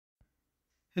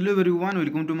Hello everyone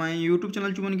welcome to my YouTube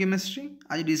channel चुमन chemistry.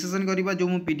 आज discussion करवा जो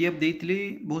मुझे पीडीएफ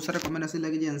देती बहुत सारा कमेंट आसी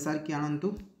लगे आंसर किए आणतु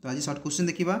तो आज सर्ट क्वेश्चन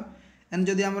देखा एंड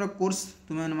जदि आम कोर्स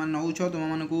तुम्हें नौ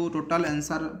तुमको टोटाल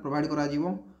आंसर प्रोवाइड करा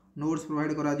नोट्स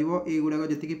प्रोवाइड करा गुड़ाक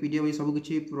जी पीडीएफ सब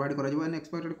किसी प्रोवाइड करा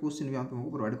एक्सपेक्टेड क्वेश्चन भी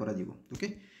तुमको प्रोवाइड करा ओके।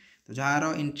 तो जार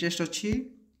इंटरेस्ट अच्छी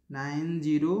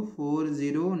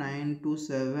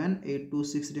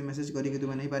 9040927826 मेसेज करके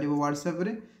तुम नहीं पार व्हाट्सएप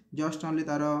रे जस्ट ओनली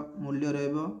तार मूल्य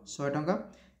रहा 100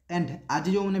 टंका एंड आज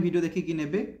जो मैंने वीडियो देखिकी ने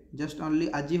जस्ट ओनली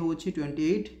आज हूँ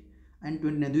 28 एंड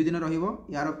 29 दुई दिन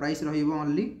यार प्राइस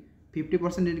ओनली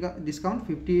 50% डिस्काउंट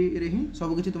 50 रे ही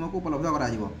सबकि तुमको उपलब्ध करा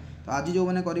तो आज जो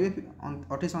मैंने करेंगे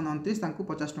 28 29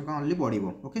 50 टंका ओनली बढ़ो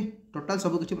ओके। टोटाल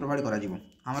सबकि प्रोवाइड करा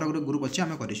आमर गोटे ग्रुप अच्छे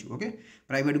आम कर ओके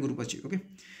प्राइवेट ग्रुप अच्छी ओके।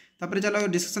 तापर चलो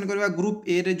डिस्कसन करवा ग्रुप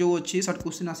ए रे जो अच्छी सर्ट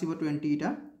क्वेश्चन आसो 20टा।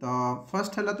 तो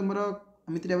फर्स्ट है तुम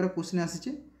एमती टाइप क्वेश्चन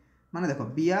आसी माने देखो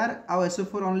Br आउ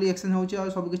SO4 ओनली एक्सचेंज होची आ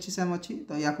सब किछि सेम अछि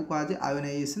तो या को कहा जे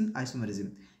आयोनाइजेशन आइसोमेरिज्म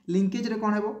लिंकेज रे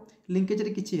कोन हेबो लिंकेज रे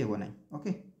किछि हेबो नै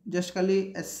ओके जस्ट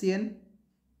खाली HCN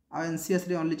आ NCS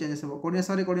रे ओनली चेंजेस हेबो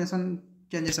कोऑर्डिनेशन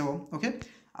चेंजेस हेबो ओके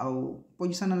आउ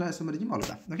पोजिशनल आइसोमेरिज्म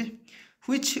अलगा okay.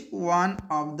 Which one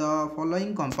of the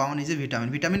following compound is A vitamin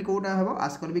vitamin Kota हेबो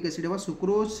आस्कॉर्बिक एसिड हेबो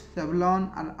सुक्रोज सेवलॉन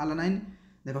अलानाइन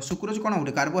देखो सुक्रोज कोन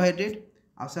गुटे कार्बोहाइड्रेट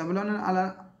आ सेवलॉन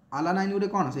अलानाइन गुटे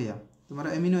कोन सेया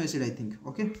तुम्हारा amino acid I think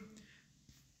okay.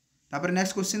 तापर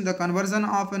next question the conversion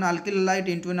of N alkyl halide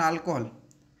into an alcohol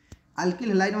alkyl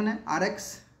halide माने RX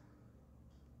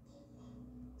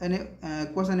an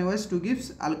aqueous NaOH two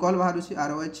gives alcohol बाहर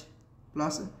ROH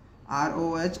plus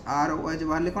ROH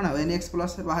बाहर कौन है NX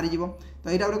plus बाहर जीव तो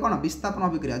यहाँ गोटे कौन विस्थापन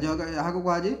अभिक्रिया जहाँ को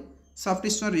कहुए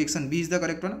substitution reaction B is the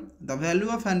correct one. The value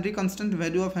of Henry constant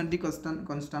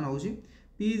constant हूँ P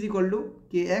is equal to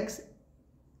KX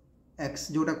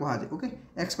X जोटा कहुए ओके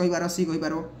X कहींपार C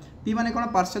कहींपार P माने कौन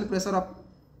पार्शियल प्रेशर ऑफ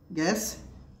गैस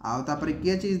आउ तापर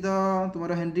KH इज द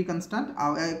तुम हेनरी कांस्टेंट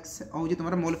आउ X हूँ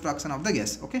तुम mole fraction of the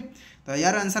gas okay. तो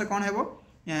यार आंसर कौन है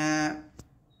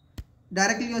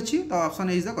डायरेक्टली अच्छी तो option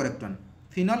is the correct one.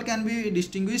 Final can be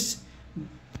distinguish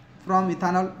from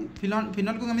ethanol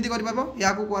final को केमी कर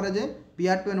या कहुए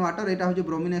Br2 एन वाटर यहाँ हूँ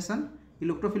ब्रोमिनेशन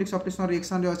इलेक्ट्रोफिलिक सबस्टिट्यूशन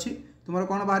रिएक्शन रे अच्छी तुम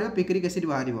कौन बाहर पिक्रिक एसिड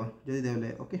बाहर जदि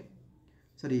देले ओके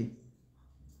सॉरी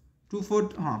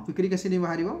 24 हाँ पिक्रिक एसिड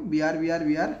बाहर Br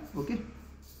ओके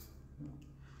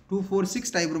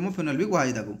 246 टाइप रो फिनल भी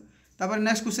कहुए तापर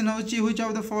नेक्स्ट क्वेश्चन हूँ which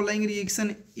of the following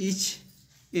reaction is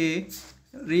a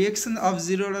reaction of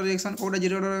zero order reaction Kota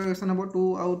zero order reaction हम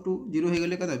 2 आउ 2 0 हो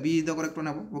गले कदा B is the correct one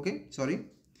हम okay sorry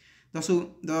the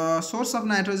source of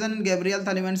nitrogen in Gabriel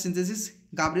थालिमाइन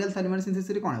synthesis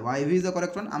रे कौन है IV is the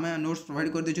correct one आम नोट्स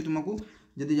प्रोवाइड कर देछु तुमको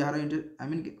जदि जार आई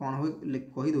मीन कौन हो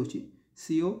कही दउछि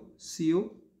CO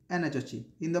NH अच्छी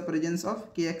in the presence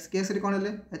of KX रे कौन है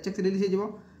HX रिलीज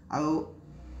हो आउ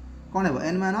कौन है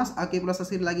N माइनस आ K प्लस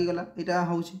आसिक लागिगला यहाँ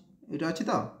हूँ यहाँ अच्छी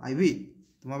तो IV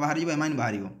तुम बाहर एमाइन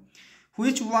बाहर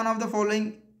which one of the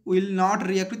following will not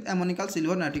react with एमोनिकल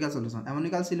silver नाइट्रिकल solution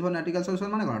एमोनिकल silver नाइट्रिकल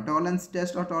solution माने कौन टॉलरेंस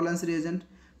टेस्ट और टॉलरेंस रिएजेंट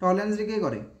टॉलरेंस रे के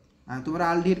करे तुम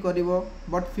आल्डिहाइड कर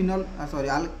बट फिनल सॉरी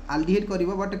आल्डिहाइड कर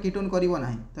बट कीटोन कर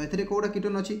ना तो ये कौटा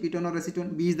कीटोन अच्छी कीटोन और acetone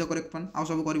B is the correct one आउ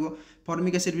सब कर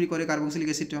फॉर्मिक एसिड भी करे carboxylic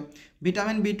acid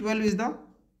vitamin B12 is the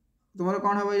तुम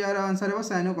कौन हम यार आंसर है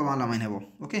साइनोकोबालामाइन है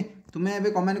ओके। तुम्हें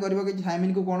एवं कमेंट कर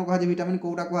थायमिन को कौन कहुए विटामिन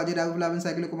कौटा कहुए राइबोफ्लाविन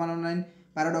साइक्लोकोबालामाइन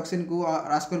पैराडॉक्सिन को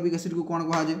आस्कॉर्बिक एसिड को कौन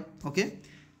कहुए ओके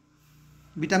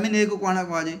विटामिन ए को कौन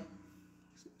कहुए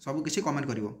सब किसी कमेंट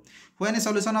कर when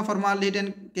solution of formaldehyde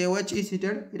and KOH is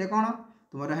heated ये कौन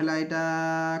तुम है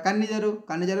यहाँ कानिजारू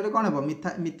कौन है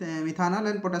methanol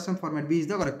and potassium format B is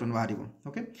the correct one बाहर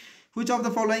okay. Which of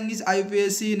the following is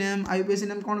IUPAC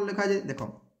name कौन लिखा जाए देख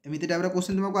एमती टाइप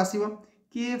क्वेश्चन तुमको आसो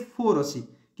K4 अच्छी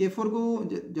K4 को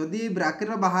जदि ब्राकेट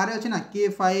बाहर अच्छे ना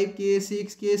K5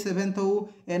 K6 K7 हो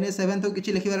Na7 हो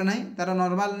कि लिखार ना तार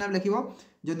नॉर्मल नेम लिख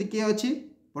जदि K अच्छी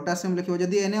पोटासियम लिख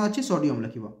जदि Na अच्छी सोडियम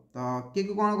लिख तो K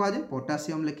को कौन कहुए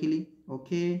पोटासियम लिखिली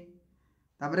ओके।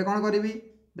 तापर कौन करी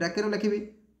ब्राकेट लिखी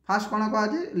फास्ट कौन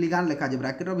कहुए लिगान लिखा जाए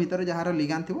ब्राकेट भीतर जार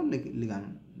लिगान थी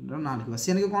लिगान ना लिख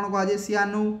सीएन को कौन कहुए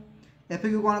सियानु Fe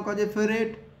को कौन कहुए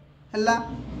फेरेट है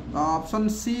option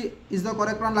C is the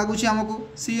correct one लगुच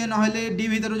आमको सी ना डी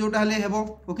भीतर जोटा हेब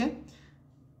ओके।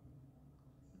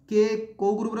 के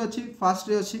कौ ग्रुप रे अच्छी फास्ट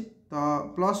रे अच्छी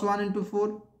तो +1 ×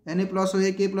 4 Na प्लस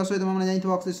हुए K प्लस हुए तुमने जानी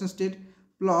ऑक्सीडेशन स्टेट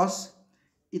प्लस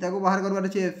इटा को बाहर करवार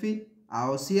अच्छे Fe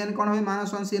आउ CN कौन हुए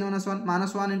 -1 CN -1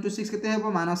 -1 × 6 केते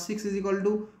हेबो -6 इज इक्वल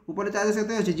टू ऊपर चार्जेस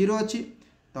केते अछि 0 अच्छी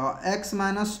तो x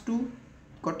 -2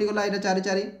 कटिगला यहाँ 4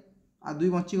 4 आ 2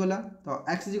 बचीगला तो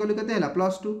x इज इक्वल केते हैला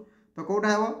 +2 तो तो कौटा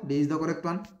है D is the correct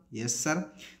one yes sir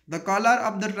the colour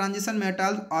of the transition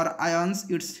metals और आयन्स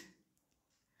इट्स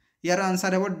यार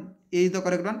आंसर है ए इज द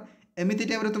करेक्ट वन एमती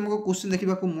टाइप तुमको क्वेश्चन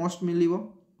देखा मस्ट मिल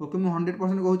ओके मुझे 100%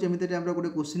 कहूँ एमती टाइप गोटे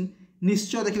क्वेश्चन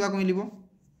निश्चय देखा मिल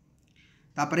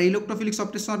तापर इलेक्ट्रोफिलिक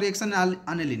सब्स्टिट्यूशन रिएक्शन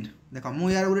आनेलिन देख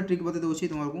मुझे यार गोटे ट्रिक बता दूसरी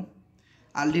तुमको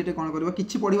आल्डिहाइड कौन कर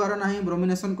कि पढ़वार ना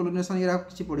ब्रोमिनेशन क्लोरिनेशन या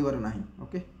कि पढ़वार ना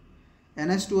ओके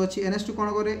NH2 अच्छी NH2 कौन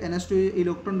करे NH2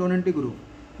 electron donating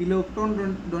group electron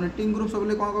donating group सब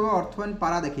कौन कर ऑर्थो एंड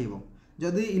पारा देखो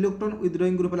जदि इलेक्ट्रॉन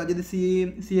विथड्रॉइंग ग्रुप है जब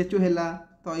CHO है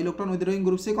तो इलेक्ट्रॉन विथड्रॉइंग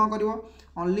ग्रुप से कौन कर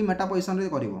ओनली मेटा पोजिशन रे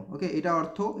कर ओके यहाँ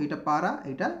ऑर्थो यहाँ पारा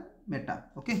यहाँ मेटा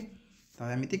ओके तो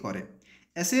एमती कै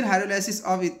acid hydrolysis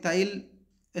of ethyl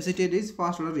acetate is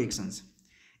first order reactions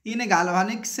in A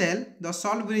गाल्वानिक cell the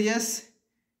salt bridges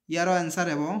यार आंसर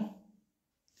है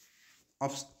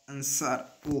आंसर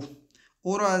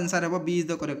और आंसर है B is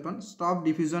the correct one stop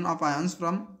diffusion of ions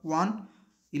from one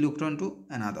electron to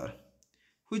another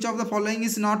which of the following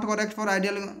is not correct for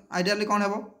ideally कौन है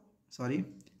sorry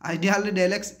ideally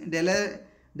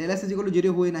डेलेस is equal to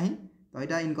 0 हुए ना तो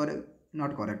यहाँ incorrect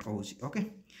not correct कहूँ okay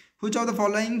which of the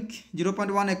following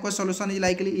 0.1 aqueous solution is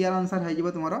likely यार answer है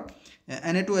तुम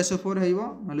Na2SO4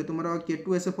 ना तुम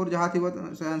K2SO4 जहाँ थी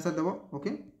से आंसर देव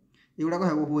ओके युवाक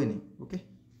हुए ओके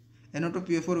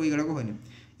NO2PO4 युवाक हुए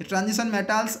ट्रांजिशन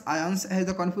मेटाल्स आयन्स है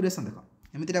द कन्फ्यूरेशन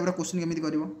देख एमती टाइप क्वेश्चन केमी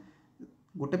कर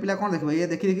गोटे पिला कौन देख ये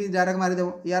देखी देखी डायरेक्ट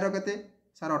मारिदेव यार के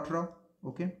सार 18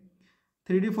 ओके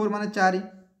 3D4 मान 4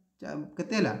 के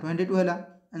 22 है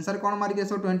आंसर कौन मारिक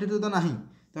 22 तो ना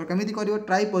तो कमी कर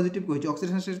ट्राई पॉजिटिव कही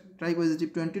ऑक्सीडेशन से ट्राई पॉजिटिव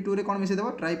 22 रे कौन मिसेदेव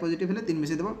ट्राई पॉजिटिव है 3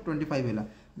 मिसेदेव 25 है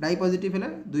डाई पॉजिटिव है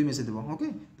 2 मिसेदेव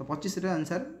ओके तो 25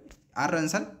 आंसर आर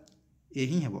आंसर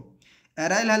यही है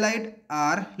aryl halide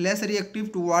are less reactive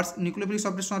towards nucleophilic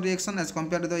substitution reaction as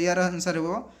compare to the यार आंसर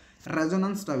है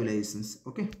resonance stabilization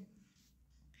okay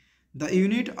the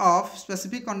unit of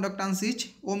specific conductance is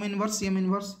ohm inverse CM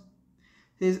inverse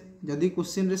जदि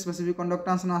question रे specific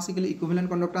conductance न आसिक equivalent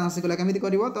conductance आसिकला केमिति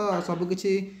करिवो तो सब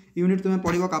किछि unit तुमे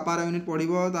पढिबो कापार यूनिट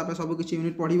पढिबो तापर सब किछि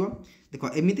यूनिट पढिबो देखो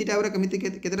एमिति टाइप रे केमिति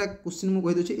केतेटा क्वेश्चन मु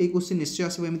कहि दोछि ए क्वेश्चन निश्चय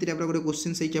आसीबो एमिति टाइप रे गोटे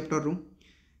क्वेश्चन सेही चैप्टर रु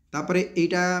तापर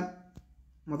एटा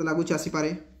मते लागु छि आसी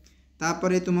पारे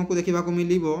तापर तुमको देखिबा को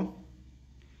मिलिबो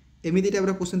एमिति टाइप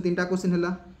रे क्वेश्चन तीनटा क्वेश्चन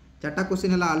हला चारटा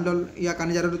क्वेश्चन हला आल्डोल या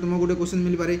कानिजार रे तुमको गोटे क्वेश्चन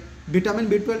मिल पारे विटामिन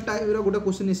B12 टाइप रे गोटे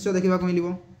क्वेश्चन निश्चय देखिबा को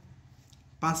मिलिबो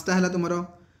 5टा है तुम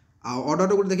ऑर्डर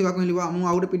गोटे देखा मिले मुझे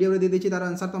आउ गोटे पीडीएफ दे देछि तार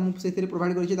आंसर तो मुझे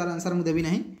प्रोवाइड करी तार आंसर मुझे देवी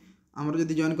ना आमर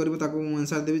जब जॉइन कर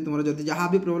आंसर देवी तुम जब जहाँ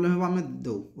भी प्रोब्लेम हो आम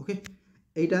दो ओके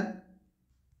यहीटा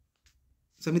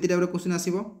सेमती टाइप क्वेश्चन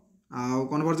आसो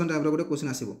कन्वर्जन टाइप गोटे क्वेश्चन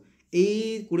आसो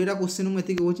यही 20टा क्वेश्चन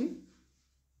मुझे कौच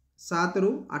 7 ରୁ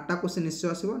 8टा क्वेश्चन निश्चय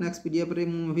आसो नेक्स्ट पीडीएफ रे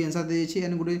मुझे आंसर दे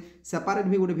एंड गोटे सेपरेट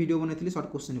भी गोटे वीडियो बनई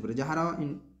सर्ट क्वेश्चन पर जार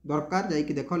दरकार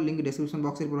जाइए देख लिंक डिस्क्रिप्शन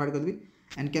बॉक्स में प्रोवाइड करदेवी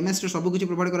एंड केमिस्ट्री सब कुछ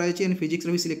प्रोवाइड कराई एंड फिजिक्स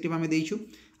भी सिलेक्टिव आम देचु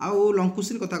आउ लंग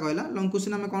क्वेश्चन कथा कहला लंग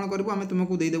क्वेश्चन आम कौन करूँ आम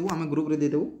तुमको देदेबू आम ग्रुप रे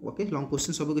देदेबू ओके लंग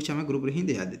क्वेश्चन सब कुछ आम ग्रुप रे ही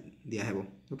दिया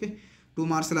ओके 2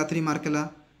 मार्क्स है 3 मार्क है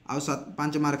आउ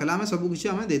 5 मार्क है आम सब कुछ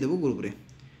आम देदेबू ग्रुप रे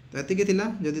तो एतिक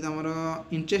जदि तुम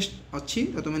इंटरेस्ट अच्छी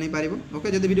तो तुम नहीं पार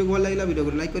ओके जब वीडियो भल लगे वीडियो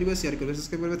को लाइक करेंगे शेयर करेंगे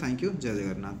सब्सक्राइब करेंगे थैंक यू जय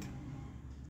जगन्नाथ।